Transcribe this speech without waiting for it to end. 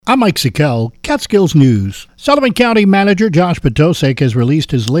I'm Mike Sikel, Catskills News. Sullivan County Manager Josh Potosek has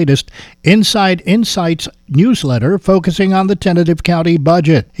released his latest Inside Insights newsletter focusing on the tentative county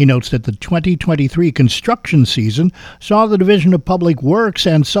budget. He notes that the 2023 construction season saw the Division of Public Works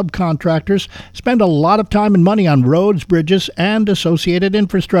and subcontractors spend a lot of time and money on roads, bridges, and associated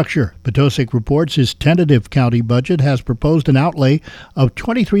infrastructure. Potosek reports his tentative county budget has proposed an outlay of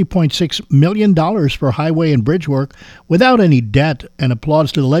 $23.6 million for highway and bridge work without any debt, and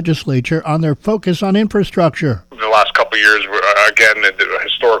applauds to the legislature on their focus on infrastructure. The last couple of years, again, the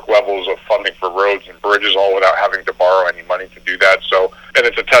historic levels of funding for roads and bridges, all without having to borrow any money to do that. So, and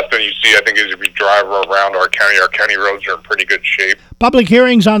it's a testament you see, I think, as if you drive around our county roads are in pretty good shape. Public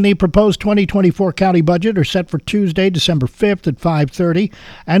hearings on the proposed 2024 county budget are set for Tuesday, December 5th at 5:30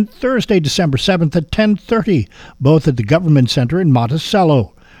 and Thursday, December 7th at 10:30, both at the Government Center in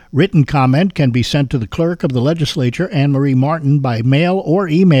Monticello. Written comment can be sent to the clerk of the legislature, Anne Marie Martin, by mail or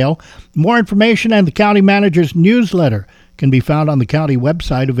email. More information and the county manager's newsletter can be found on the county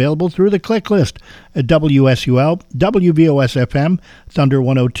website, available through the click list at WSUL, WVOS-FM, Thunder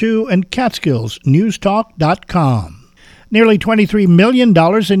 102, and CatskillsNewsTalk.com. Nearly $23 million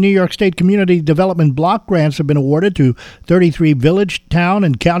in New York State Community Development Block Grants have been awarded to 33 village, town,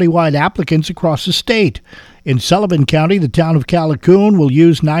 and countywide applicants across the state. In Sullivan County, the town of Callicoon will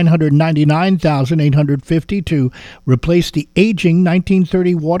use $999,850 to replace the aging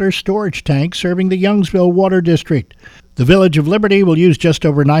 1930 water storage tank serving the Youngsville Water District. The Village of Liberty will use just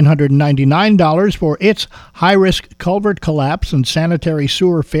over $999 for its high-risk culvert collapse and sanitary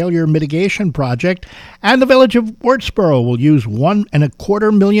sewer failure mitigation project, and the Village of Wurtsboro will use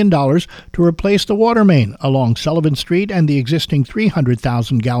 $1.25 million to replace the water main along Sullivan Street and the existing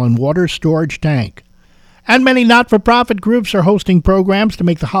 300,000-gallon water storage tank. And many not-for-profit groups are hosting programs to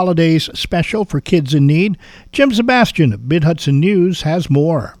make the holidays special for kids in need. Jim Sebastian of Mid-Hudson News has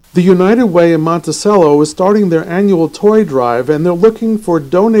more. The United Way in Monticello is starting their annual toy drive, and they're looking for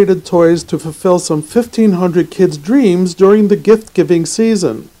donated toys to fulfill some 1,500 kids' dreams during the gift-giving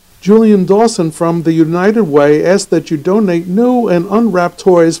season. Julian Dawson from the United Way asked that you donate new and unwrapped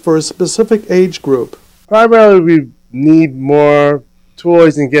toys for a specific age group. Primarily, we need more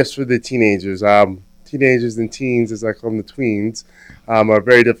toys and gifts for the teenagers. Teenagers and teens, as I call them, the tweens, are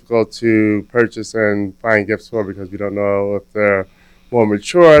very difficult to purchase and find gifts for because we don't know if they're more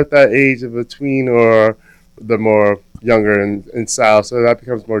mature at that age of a tween or the more younger in style, so that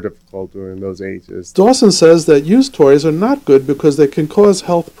becomes more difficult during those ages. Dawson says that used toys are not good because they can cause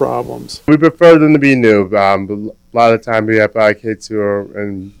health problems. We prefer them to be new. A lot of the time we have kids who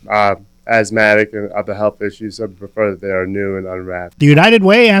are asthmatic and other health issues, so we prefer that they are new and unwrapped. The United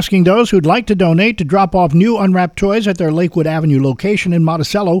Way asking those who'd like to donate to drop off new unwrapped toys at their Lakewood Avenue location in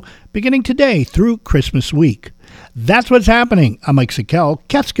Monticello beginning today through Christmas week. That's what's happening. I'm Mike Sikel,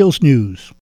 Catskills News.